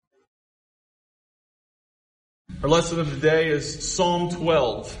Our lesson of the day is Psalm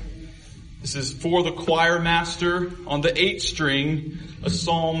 12. This is for the choir master on the 8th string, a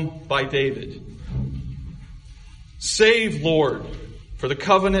psalm by David. Save, Lord, for the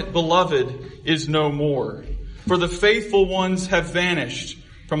covenant beloved is no more. For the faithful ones have vanished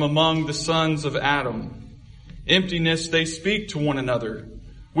from among the sons of Adam. Emptiness they speak to one another.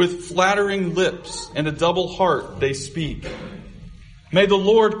 With flattering lips and a double heart they speak. May the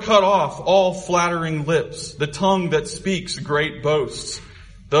Lord cut off all flattering lips, the tongue that speaks great boasts.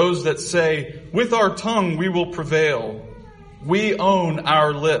 Those that say, with our tongue we will prevail. We own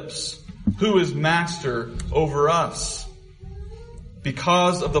our lips. Who is master over us?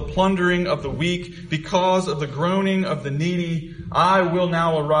 Because of the plundering of the weak, because of the groaning of the needy, I will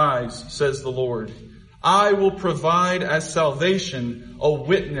now arise, says the Lord. I will provide as salvation a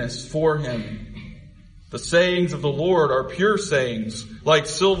witness for him. The sayings of the Lord are pure sayings, like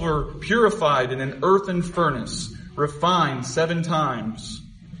silver purified in an earthen furnace, refined 7 times.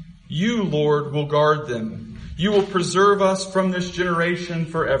 You, Lord, will guard them. You will preserve us from this generation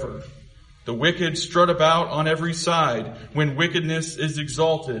forever. The wicked strut about on every side when wickedness is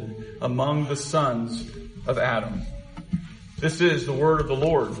exalted among the sons of Adam. This is the word of the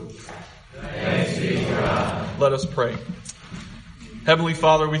Lord. Thanks be to God. Let us pray. Heavenly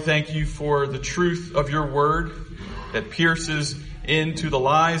Father, we thank you for the truth of your word that pierces into the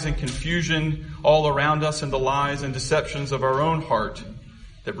lies and confusion all around us and the lies and deceptions of our own heart,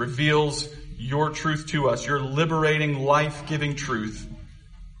 that reveals your truth to us, your liberating, life-giving truth,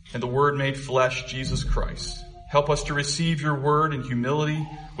 and the Word made flesh, Jesus Christ. Help us to receive your word in humility,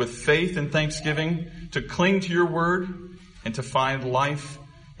 with faith and thanksgiving, to cling to your word, and to find life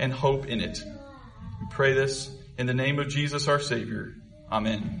and hope in it. We pray this in the name of Jesus, our Savior.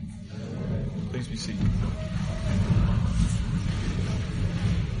 Amen. Please be seated.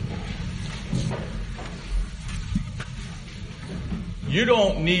 You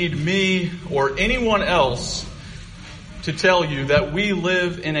don't need me or anyone else to tell you that we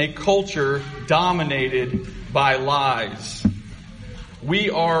live in a culture dominated by lies. We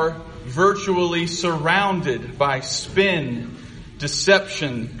are virtually surrounded by spin,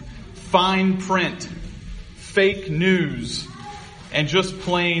 deception, fine print, fake news, and just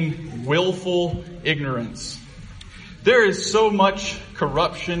plain willful ignorance. There is so much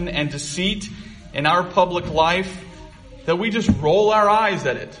corruption and deceit in our public life that we just roll our eyes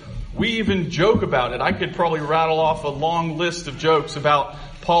at it. We even joke about it. I could probably rattle off a long list of jokes about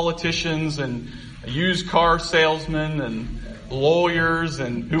politicians and used car salesmen and lawyers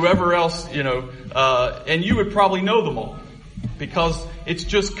and whoever else, and you would probably know them all because it's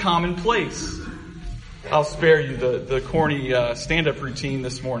just commonplace. I'll spare you the corny stand-up routine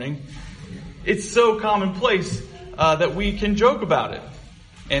this morning. It's so commonplace that we can joke about it.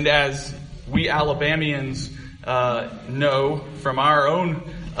 And as we Alabamians know from our own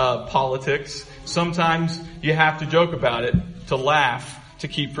politics, sometimes you have to joke about it to laugh, to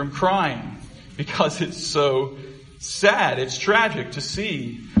keep from crying, because it's so sad. It's tragic to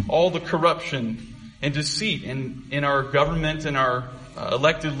see all the corruption and deceit in our government and our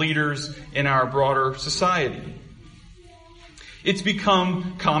elected leaders in our broader society. It's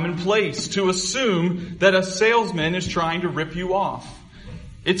become commonplace to assume that a salesman is trying to rip you off.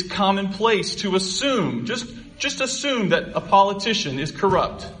 It's commonplace to assume, just assume that a politician is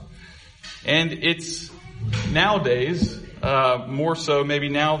corrupt. And it's nowadays, more so maybe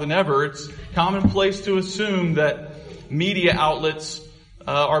now than ever, it's commonplace to assume that media outlets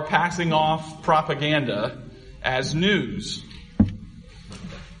are passing off propaganda as news.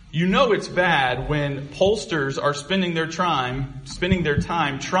 You know it's bad when pollsters are spending their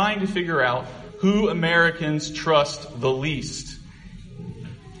time trying to figure out who Americans trust the least.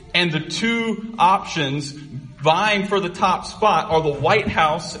 And the two options vying for the top spot are the White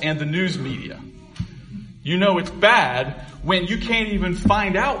House and the news media. You know it's bad when you can't even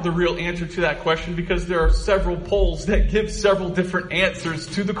find out the real answer to that question because there are several polls that give several different answers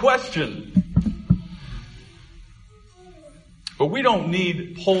to the question. But we don't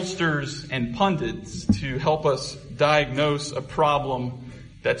need pollsters and pundits to help us diagnose a problem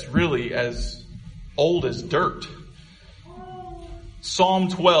that's really as old as dirt. Psalm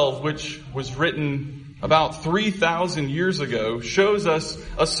 12, which was written about 3,000 years ago, shows us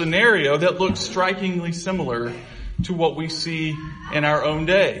a scenario that looks strikingly similar to what we see in our own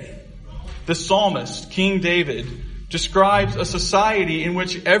day. The psalmist, King David, describes a society in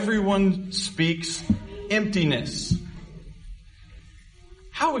which everyone speaks emptiness.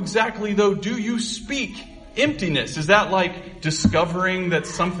 How exactly, though, do you speak emptiness? Is that like discovering that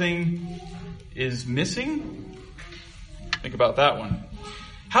something is missing? Think about that one.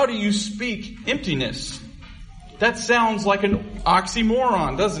 How do you speak emptiness? That sounds like an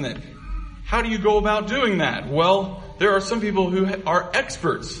oxymoron, doesn't it? How do you go about doing that? Well, there are some people who are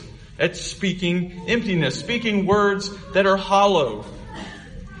experts at speaking emptiness, speaking words that are hollow.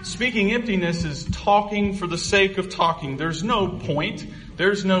 Speaking emptiness is talking for the sake of talking. There's no point.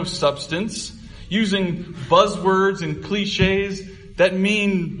 There's no substance. Using buzzwords and cliches that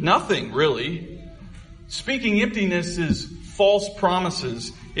mean nothing, really. Speaking emptiness is false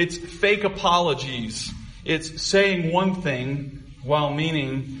promises. It's fake apologies. It's saying one thing while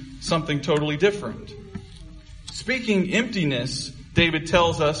meaning something totally different. Speaking emptiness, David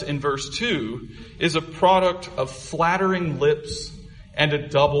tells us in verse 2, is a product of flattering lips and a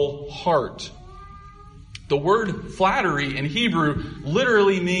double heart. The word flattery in Hebrew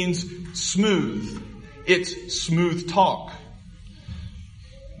literally means smooth. It's smooth talk.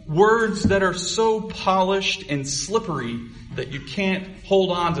 Words that are so polished and slippery that you can't hold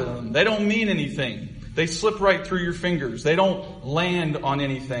on to them. They don't mean anything. They slip right through your fingers. They don't land on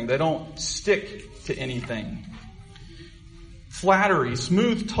anything. They don't stick to anything. Flattery,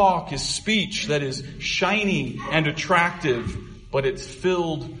 smooth talk is speech that is shiny and attractive, but it's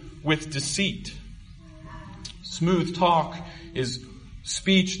filled with deceit. Smooth talk is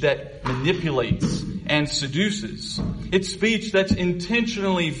speech that manipulates and seduces. It's speech that's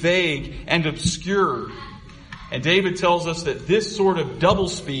intentionally vague and obscure. And David tells us that this sort of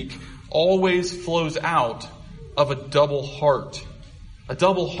doublespeak always flows out of a double heart. A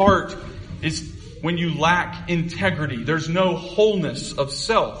double heart is when you lack integrity. There's no wholeness of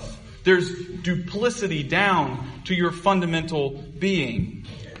self. There's duplicity down to your fundamental being.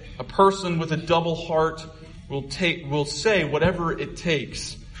 A person with a double heart will say whatever it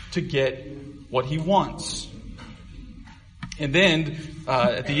takes to get what he wants. And then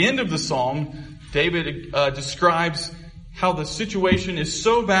at the end of the psalm, David describes how the situation is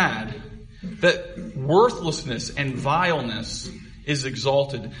so bad that worthlessness and vileness is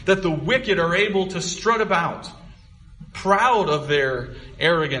exalted, that the wicked are able to strut about, proud of their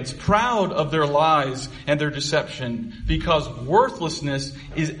arrogance, proud of their lies and their deception, because worthlessness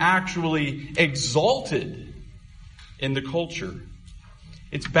is actually exalted in the culture.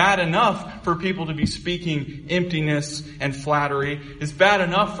 It's bad enough for people to be speaking emptiness and flattery. It's bad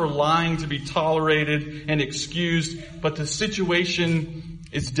enough for lying to be tolerated and excused. But the situation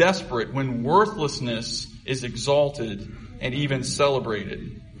is desperate when worthlessness is exalted and even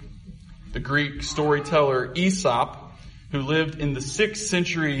celebrated. The Greek storyteller Aesop, who lived in the 6th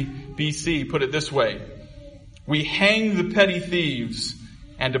century BC, put it this way: "We hang the petty thieves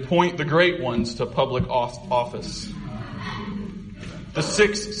and appoint the great ones to public office." The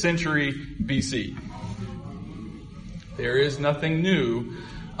 6th century BC. There is nothing new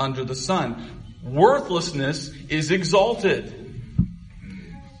under the sun. Worthlessness is exalted.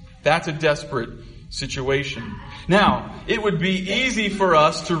 That's a desperate situation. Now, it would be easy for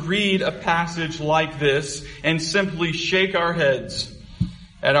us to read a passage like this and simply shake our heads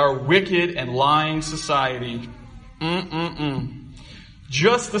at our wicked and lying society.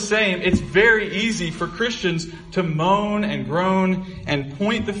 Just the same, it's very easy for Christians to moan and groan and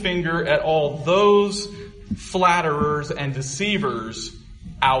point the finger at all those flatterers and deceivers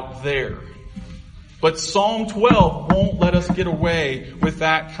out there. But Psalm 12 won't let us get away with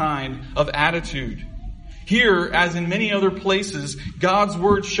that kind of attitude. Here, as in many other places, God's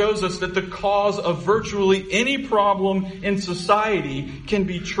Word shows us that the cause of virtually any problem in society can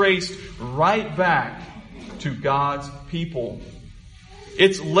be traced right back to God's people.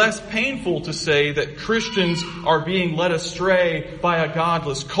 It's less painful to say that Christians are being led astray by a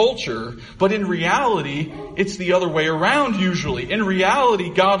godless culture, but in reality, it's the other way around usually. In reality,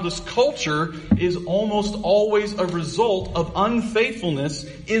 godless culture is almost always a result of unfaithfulness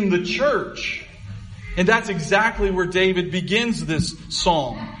in the church. And that's exactly where David begins this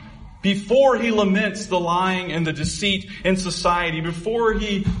psalm. Before he laments the lying and the deceit in society, before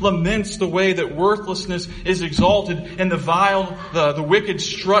he laments the way that worthlessness is exalted and the vile, the wicked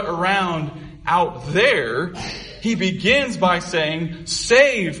strut around out there, he begins by saying,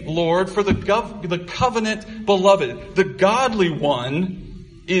 "Save, Lord, for the covenant beloved, the godly one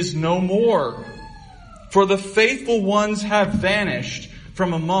is no more. For the faithful ones have vanished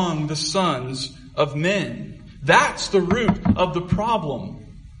from among the sons of men." That's the root of the problem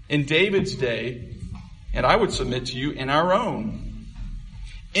in David's day, and I would submit to you, in our own.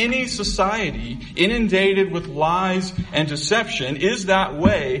 Any society inundated with lies and deception is that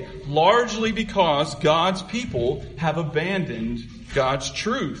way largely because God's people have abandoned God's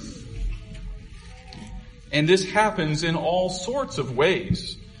truth. And this happens in all sorts of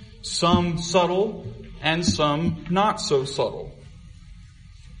ways, some subtle and some not so subtle.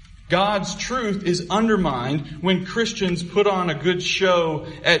 God's truth is undermined when Christians put on a good show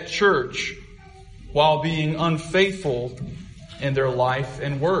at church while being unfaithful in their life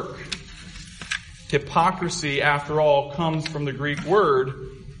and work. Hypocrisy, after all, comes from the Greek word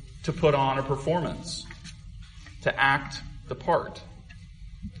to put on a performance, to act the part.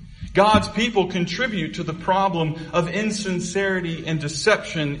 God's people contribute to the problem of insincerity and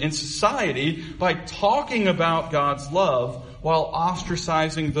deception in society by talking about God's love while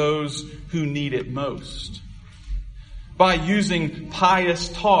ostracizing those who need it most. By using pious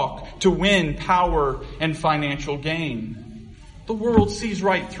talk to win power and financial gain. The world sees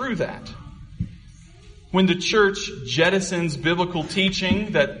right through that. When the church jettisons biblical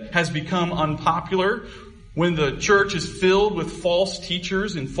teaching that has become unpopular, when the church is filled with false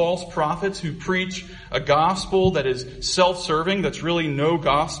teachers and false prophets who preach a gospel that is self-serving, that's really no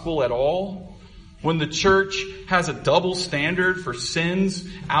gospel at all, when the church has a double standard for sins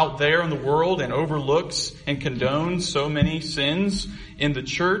out there in the world and overlooks and condones so many sins in the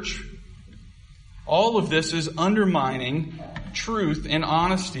church, all of this is undermining truth and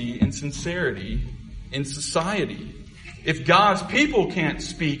honesty and sincerity in society. If God's people can't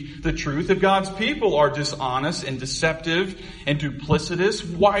speak the truth, if God's people are dishonest and deceptive and duplicitous,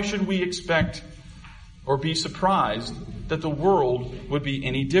 why should we expect or be surprised that the world would be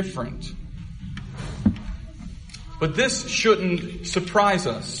any different? But this shouldn't surprise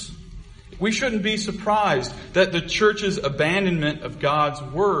us. We shouldn't be surprised that the church's abandonment of God's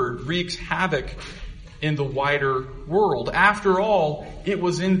word wreaks havoc in the wider world. After all, it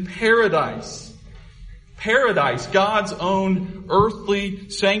was in paradise. Paradise, God's own earthly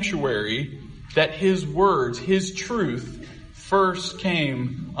sanctuary, that His words, His truth, first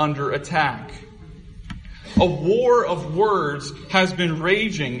came under attack. A war of words has been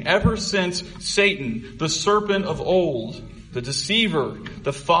raging ever since Satan, the serpent of old, the deceiver,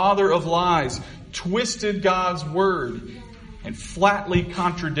 the father of lies, twisted God's word and flatly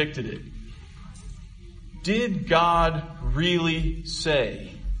contradicted it. Did God really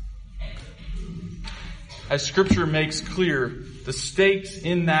say? As Scripture makes clear, the stakes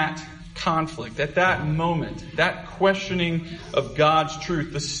in that conflict, at that moment, that questioning of God's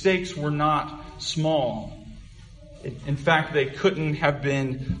truth, the stakes were not small. In fact, they couldn't have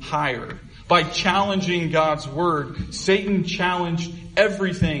been higher. By challenging God's word, Satan challenged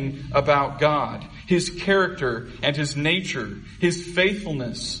everything about God, His character and His nature, His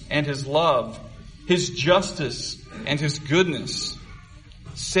faithfulness and His love, His justice and His goodness.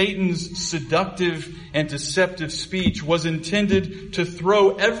 Satan's seductive and deceptive speech was intended to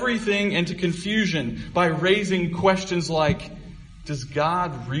throw everything into confusion by raising questions like, does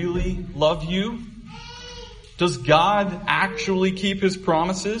God really love you? Does God actually keep His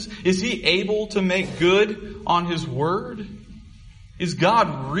promises? Is He able to make good on His word? Is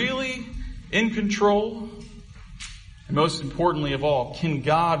God really in control? And most importantly of all, can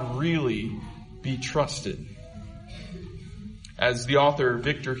God really be trusted? As the author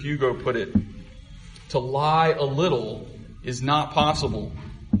Victor Hugo put it, to lie a little is not possible.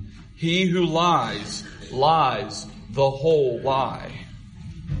 He who lies, lies the whole lie.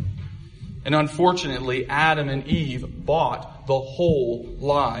 And unfortunately, Adam and Eve bought the whole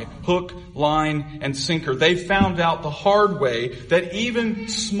lie. Hook, line, and sinker. They found out the hard way that even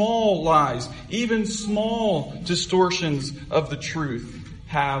small lies, even small distortions of the truth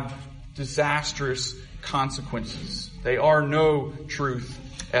have disastrous consequences. They are no truth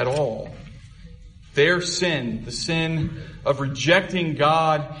at all. Their sin, the sin of rejecting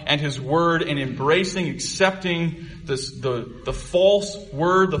God and His word and embracing, accepting the false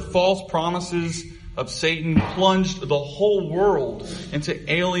word, the false promises of Satan, plunged the whole world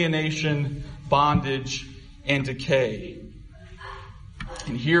into alienation, bondage, and decay.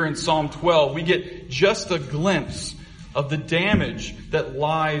 And here in Psalm 12, we get just a glimpse of the damage that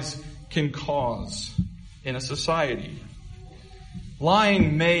lies can cause in a society.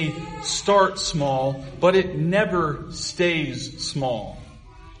 Lying may start small, but it never stays small.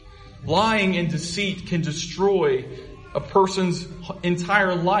 Lying and deceit can destroy a person's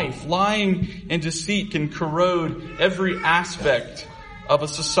entire life. Lying and deceit can corrode every aspect of a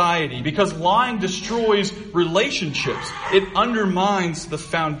society because lying destroys relationships. It undermines the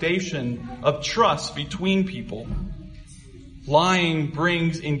foundation of trust between people. Lying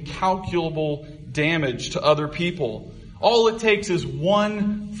brings incalculable damage to other people. All it takes is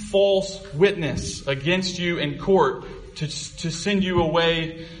one false witness against you in court to send you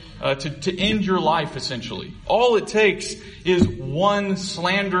away, to end your life, essentially. All it takes is one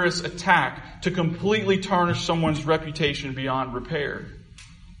slanderous attack to completely tarnish someone's reputation beyond repair.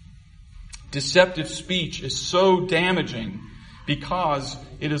 Deceptive speech is so damaging because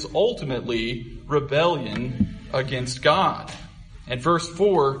it is ultimately rebellion against God. And verse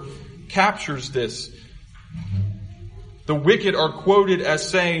 4 captures this. The wicked are quoted as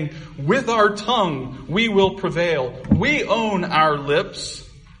saying, "With our tongue we will prevail. We own our lips.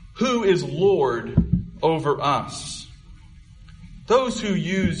 Who is Lord over us?" Those who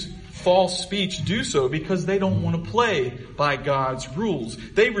use false speech do so because they don't want to play by God's rules.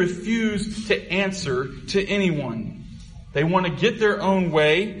 They refuse to answer to anyone. They want to get their own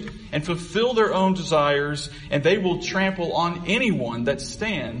way and fulfill their own desires, and they will trample on anyone that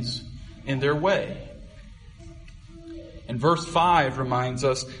stands in their way. And verse 5 reminds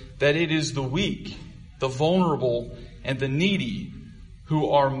us that it is the weak, the vulnerable, and the needy who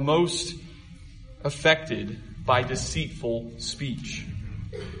are most affected by deceitful speech.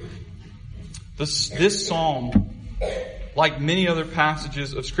 This psalm, like many other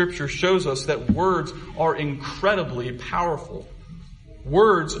passages of Scripture, shows us that words are incredibly powerful.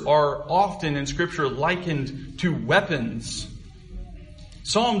 Words are often in Scripture likened to weapons.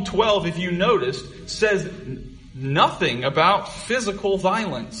 Psalm 12, if you noticed, says nothing about physical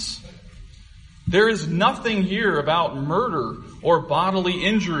violence. There is nothing here about murder or bodily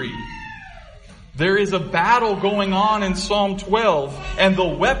injury. There is a battle going on in Psalm 12, and the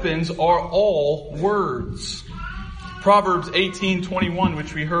weapons are all words. Proverbs 18:21,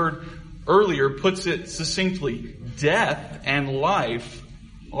 which we heard earlier, puts it succinctly: death and life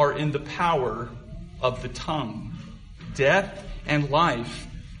are in the power of the tongue. Death and life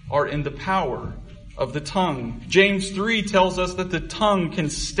are in the power of the tongue. James 3 tells us that the tongue can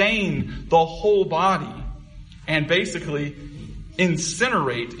stain the whole body and basically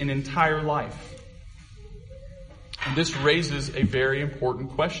incinerate an entire life. And this raises a very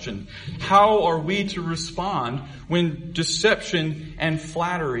important question. How are we to respond when deception and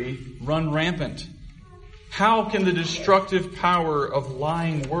flattery run rampant? How can the destructive power of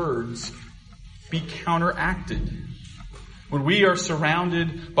lying words be counteracted? When we are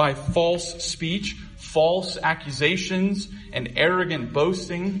surrounded by false speech, false accusations, and arrogant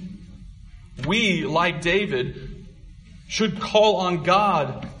boasting, we, like David, should call on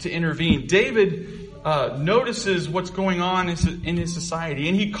God to intervene. David notices what's going on in his society,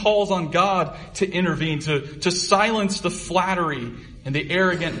 and he calls on God to intervene, to silence the flattery and the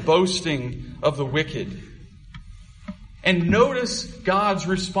arrogant boasting of the wicked. And notice God's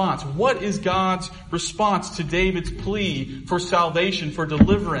response. What is God's response to David's plea for salvation, for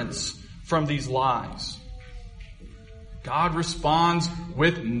deliverance from these lies? God responds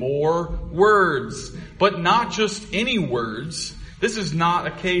with more words, but not just any words. This is not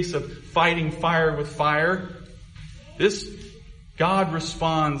a case of fighting fire with fire. God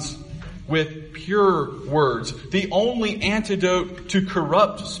responds with pure words. The only antidote to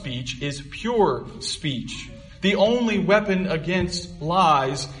corrupt speech is pure speech. The only weapon against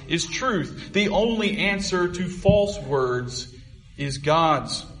lies is truth. The only answer to false words is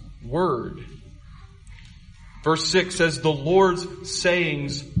God's word. Verse 6 says, "The Lord's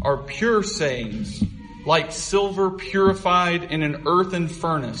sayings are pure sayings, like silver purified in an earthen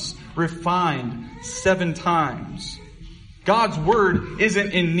furnace, refined 7 times." God's word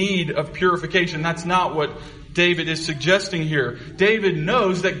isn't in need of purification. That's not what David is suggesting here. David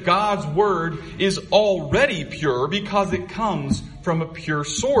knows that God's word is already pure because it comes from a pure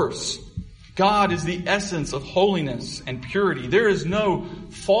source. God is the essence of holiness and purity. There is no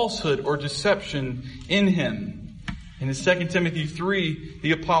falsehood or deception in him. And in 2 Timothy 3,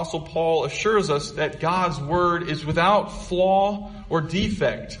 the Apostle Paul assures us that God's word is without flaw or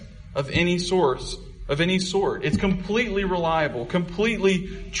defect of any sort. It's completely reliable, completely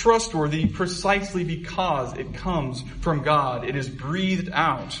trustworthy, precisely because it comes from God. It is breathed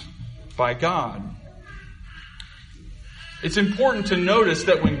out by God. It's important to notice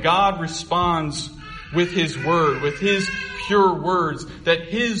that when God responds with his word, with his pure words, that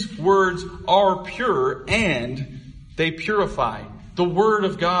his words are pure and they purify. The word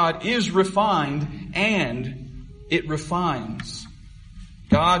of God is refined and it refines.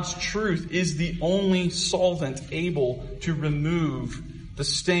 God's truth is the only solvent able to remove the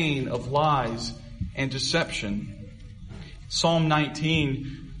stain of lies and deception. Psalm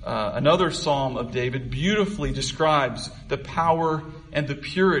 19, another psalm of David, beautifully describes the power and the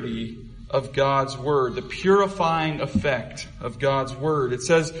purity of God's word, the purifying effect of God's word. It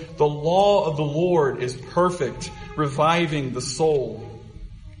says, "The law of the Lord is perfect, reviving the soul.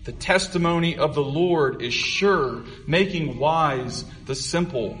 The testimony of the Lord is sure, making wise the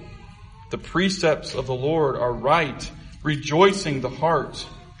simple. The precepts of the Lord are right, rejoicing the heart.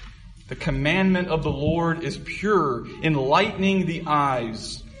 The commandment of the Lord is pure, enlightening the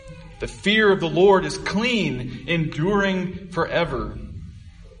eyes. The fear of the Lord is clean, enduring forever.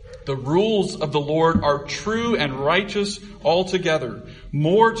 The rules of the Lord are true and righteous altogether.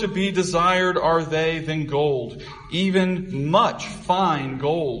 More to be desired are they than gold, even much fine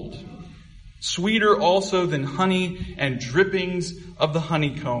gold. Sweeter also than honey and drippings of the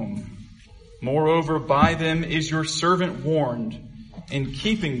honeycomb. Moreover, by them is your servant warned. In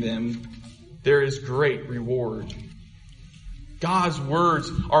keeping them, there is great reward. God's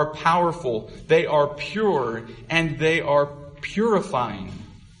words are powerful. They are pure and they are purifying.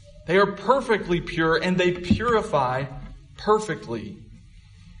 They are perfectly pure and they purify perfectly.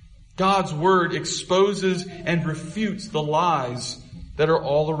 God's word exposes and refutes the lies that are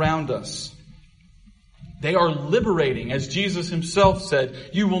all around us. They are liberating, as Jesus himself said,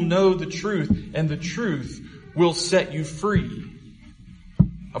 you will know the truth and the truth will set you free.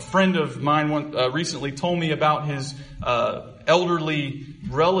 A friend of mine recently told me about his elderly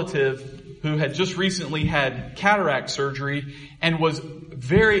relative who had just recently had cataract surgery and was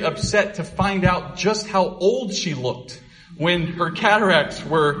very upset to find out just how old she looked when her cataracts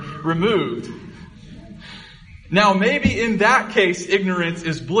were removed. Now, maybe in that case, ignorance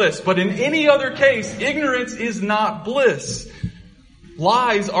is bliss, but in any other case, ignorance is not bliss.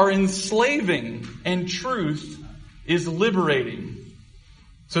 Lies are enslaving and truth is liberating.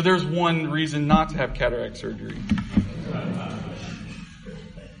 So there's one reason not to have cataract surgery.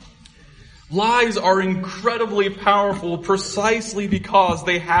 Lies are incredibly powerful precisely because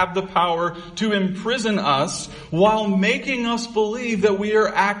they have the power to imprison us while making us believe that we are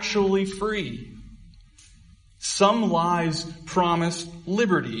actually free. Some lies promise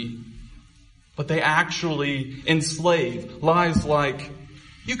liberty, but they actually enslave. Lies like,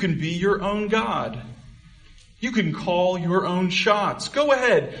 you can be your own God. You can call your own shots. Go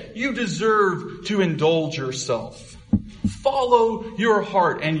ahead. You deserve to indulge yourself. Follow your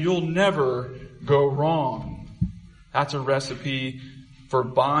heart and you'll never go wrong. That's a recipe for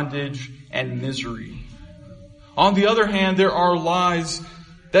bondage and misery. On the other hand, there are lies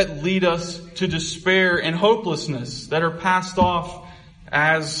that lead us to despair and hopelessness that are passed off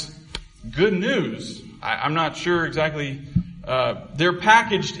as good news. I'm not sure exactly. They're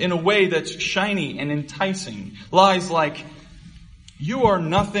packaged in a way that's shiny and enticing. Lies like, you are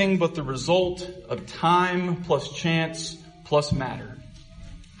nothing but the result of time plus chance plus matter.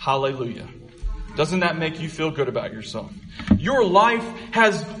 Hallelujah. Doesn't that make you feel good about yourself? Your life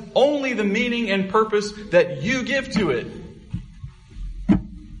has only the meaning and purpose that you give to it.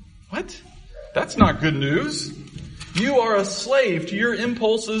 What? That's not good news. You are a slave to your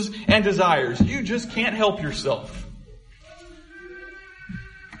impulses and desires. You just can't help yourself.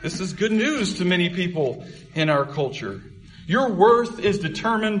 This is good news to many people in our culture. Your worth is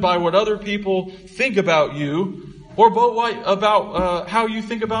determined by what other people think about you or about how you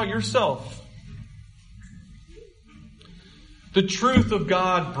think about yourself. The truth of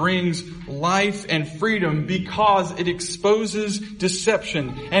God brings life and freedom because it exposes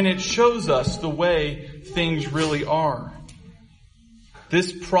deception and it shows us the way things really are.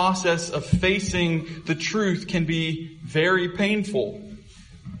 This process of facing the truth can be very painful,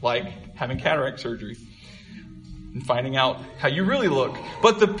 like having cataract surgery and finding out how you really look.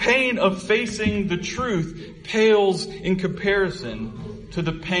 But the pain of facing the truth pales in comparison to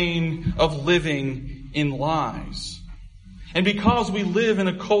the pain of living in lies. And because we live in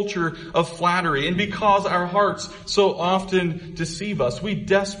a culture of flattery, and because our hearts so often deceive us, we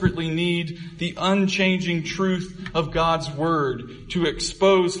desperately need the unchanging truth of God's Word to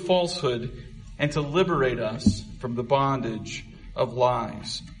expose falsehood and to liberate us from the bondage of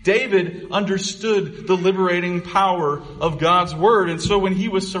lies. David understood the liberating power of God's Word, and so when he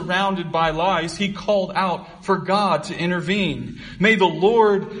was surrounded by lies, he called out for God to intervene. May the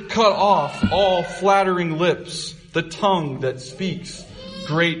Lord cut off all flattering lips, the tongue that speaks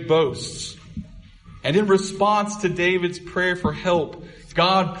great boasts. And in response to David's prayer for help,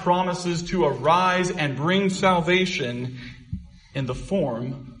 God promises to arise and bring salvation in the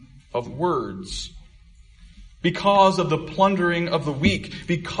form of words. Because of the plundering of the weak,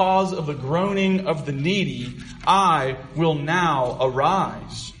 because of the groaning of the needy, I will now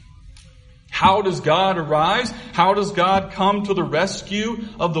arise. How does God arise? How does God come to the rescue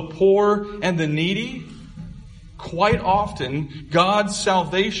of the poor and the needy? Quite often, God's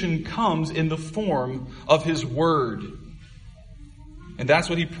salvation comes in the form of His Word. And that's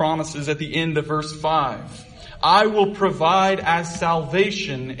what He promises at the end of verse 5. I will provide as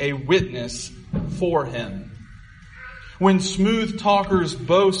salvation a witness for Him. When smooth talkers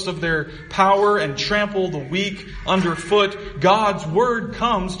boast of their power and trample the weak underfoot, God's Word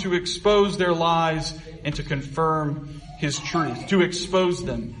comes to expose their lies and to confirm His truth, to expose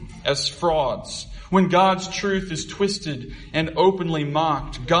them. as frauds. When God's truth is twisted and openly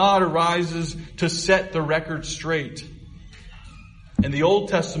mocked, God arises to set the record straight. In the Old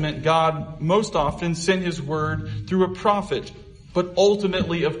Testament, God most often sent His word through a prophet. But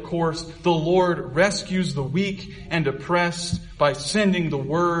ultimately, of course, the Lord rescues the weak and oppressed by sending the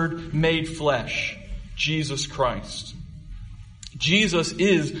Word made flesh, Jesus Christ. Jesus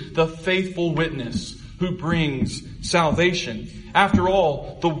is the faithful witness who brings salvation. After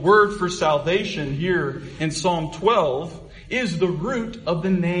all, the word for salvation here in Psalm 12 is the root of the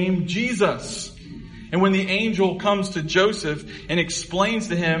name Jesus. And when the angel comes to Joseph and explains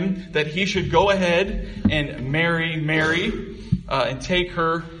to him that he should go ahead and marry Mary, and take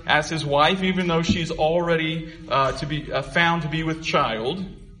her as his wife, even though she's already found to be with child,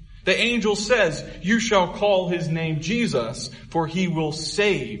 the angel says, "You shall call his name Jesus, for he will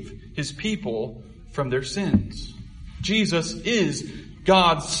save his people from their sins." Jesus is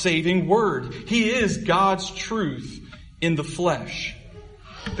God's saving word. He is God's truth in the flesh.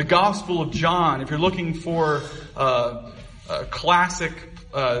 The Gospel of John, if you're looking for a classic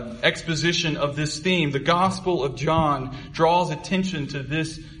exposition of this theme, the Gospel of John draws attention to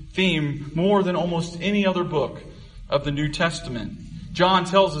this theme more than almost any other book of the New Testament. John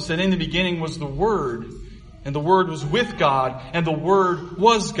tells us that in the beginning was the Word, and the Word was with God, and the Word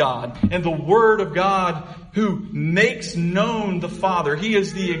was God, and the Word of God who makes known the Father. He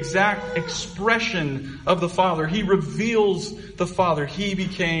is the exact expression of the Father. He reveals the Father. He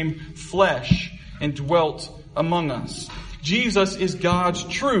became flesh and dwelt among us. Jesus is God's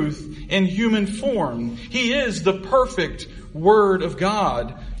truth in human form. He is the perfect Word of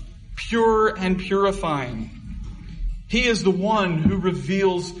God, pure and purifying. He is the one who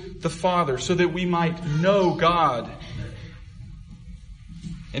reveals the Father so that we might know God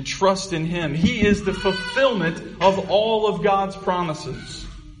and trust in Him. He is the fulfillment of all of God's promises.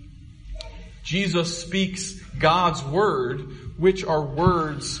 Jesus speaks God's word, which are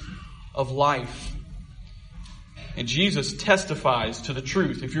words of life. And Jesus testifies to the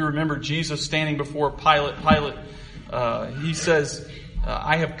truth. If you remember Jesus standing before Pilate, he says,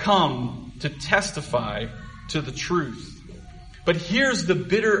 "I have come to testify to the truth." But here's the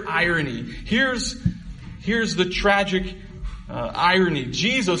bitter irony. Here's the tragic irony.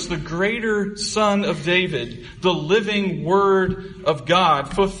 Jesus, the greater Son of David, the living Word of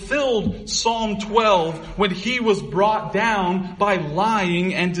God, fulfilled Psalm 12 when He was brought down by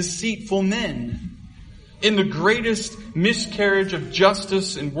lying and deceitful men. In the greatest miscarriage of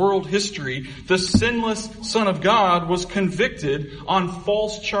justice in world history, the sinless Son of God was convicted on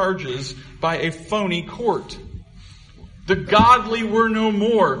false charges by a phony court. The godly were no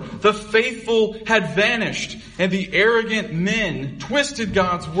more. The faithful had vanished, and the arrogant men twisted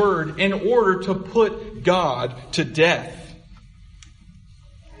God's word in order to put God to death.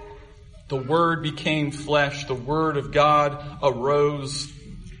 The Word became flesh. The Word of God arose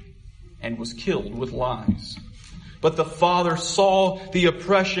and was killed with lies. But the Father saw the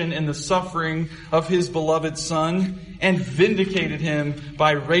oppression and the suffering of His beloved Son and vindicated Him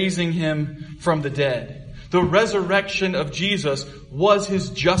by raising Him from the dead. The resurrection of Jesus was His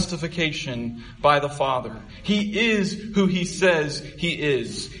justification by the Father. He is who He says He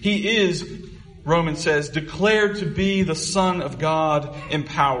is. He is, Romans says, declared to be the Son of God in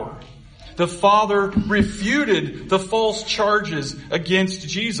power. The Father refuted the false charges against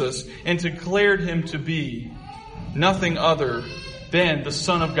Jesus and declared Him to be nothing other than the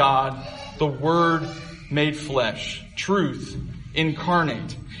Son of God, the Word made flesh, truth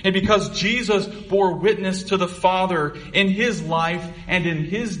incarnate. And because Jesus bore witness to the Father in His life and in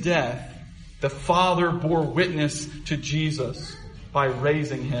His death, the Father bore witness to Jesus by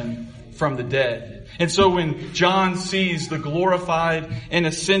raising Him from the dead. And so when John sees the glorified and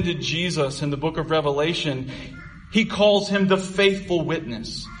ascended Jesus in the book of Revelation, he calls Him the faithful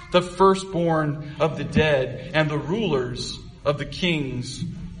witness, the firstborn of the dead, and the rulers of the kings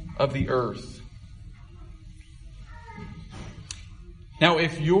of the earth. Now,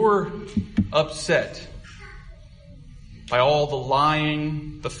 if you're upset by all the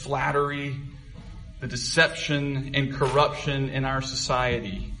lying, the flattery, the deception, and corruption in our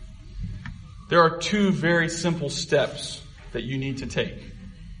society, there are two very simple steps that you need to take.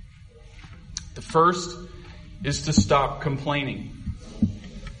 The first is to stop complaining.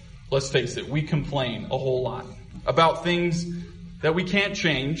 Let's face it, we complain a whole lot about things that we can't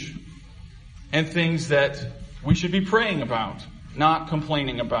change and things that we should be praying about, not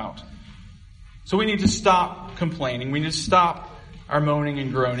complaining about. So we need to stop complaining. We need to stop our moaning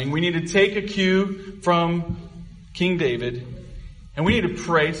and groaning. We need to take a cue from King David, and we need to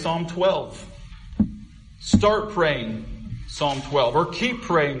pray Psalm 12. Start praying Psalm 12, or keep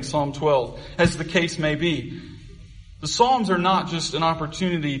praying Psalm 12, as the case may be. The Psalms are not just an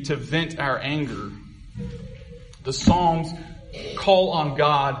opportunity to vent our anger. The Psalms call on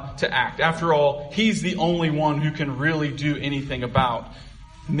God to act. After all, He's the only one who can really do anything about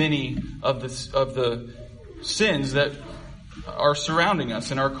many of the sins that are surrounding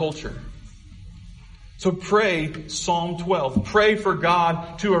us in our culture. So pray Psalm 12. Pray for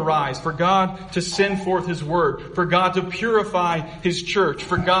God to arise, for God to send forth His word, for God to purify His church,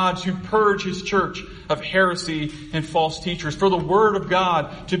 for God to purge His church of heresy and false teachers, for the word of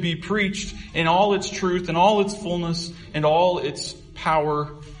God to be preached in all its truth and all its fullness and all its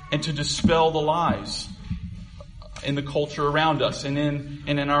power, and to dispel the lies in the culture around us and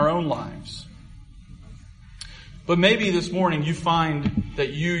in our own lives. But maybe this morning you find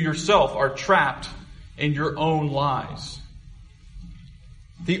that you yourself are trapped in your own lies.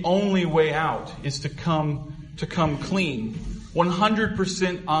 The only way out is to come clean.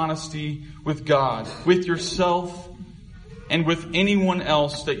 100% honesty with God, with yourself, and with anyone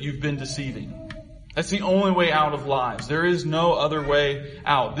else that you've been deceiving. That's the only way out of lies. There is no other way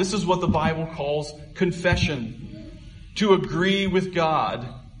out. This is what the Bible calls confession. To agree with God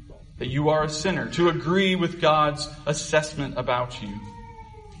that you are a sinner. To agree with God's assessment about you.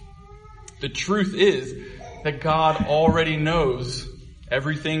 The truth is that God already knows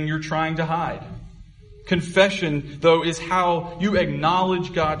everything you're trying to hide. Confession, though, is how you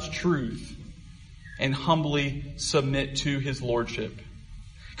acknowledge God's truth and humbly submit to His lordship.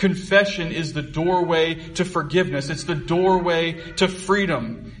 Confession is the doorway to forgiveness. It's the doorway to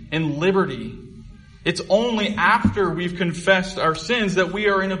freedom and liberty. It's only after we've confessed our sins that we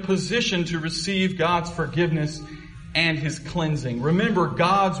are in a position to receive God's forgiveness and His cleansing. Remember,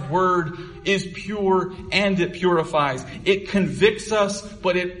 God's word is pure and it purifies. It convicts us,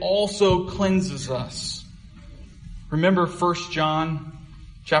 but it also cleanses us. Remember 1 John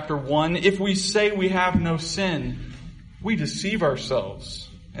chapter 1. If we say we have no sin, we deceive ourselves,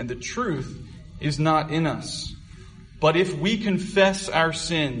 and the truth is not in us. But if we confess our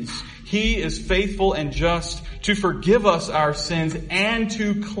sins, He is faithful and just to forgive us our sins and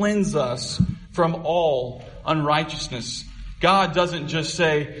to cleanse us from all unrighteousness. God doesn't just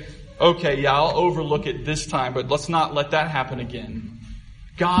say, okay, yeah, I'll overlook it this time, but let's not let that happen again.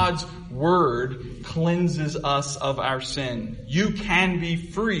 God's word cleanses us of our sin. You can be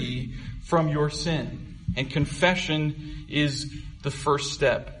free from your sin. And confession is the first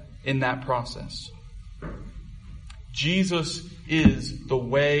step in that process. Jesus is the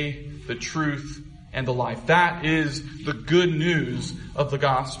way, the truth, and the life. That is the good news of the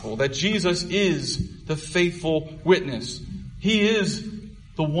gospel. That Jesus is the faithful witness. He is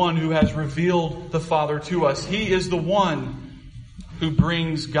the one who has revealed the Father to us. He is the one who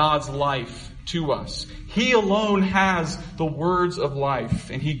brings God's life to us. He alone has the words of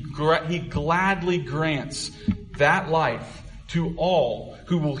life, and He gladly grants that life to all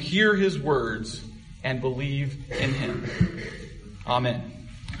who will hear His words and believe in Him. Amen.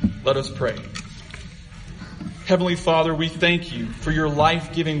 Let us pray. Heavenly Father, we thank You for Your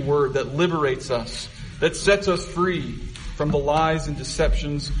life-giving word that liberates us, that sets us free from the lies and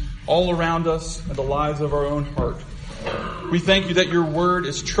deceptions all around us and the lies of our own heart. We thank You that Your word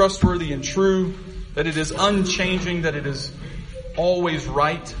is trustworthy and true, that it is unchanging, that it is always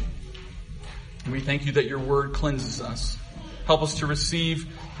right. And we thank You that Your word cleanses us. Help us to receive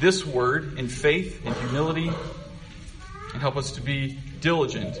this word in faith and humility, and help us to be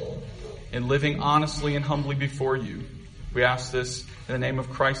diligent in living honestly and humbly before You. We ask this in the name of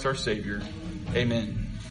Christ our Savior. Amen.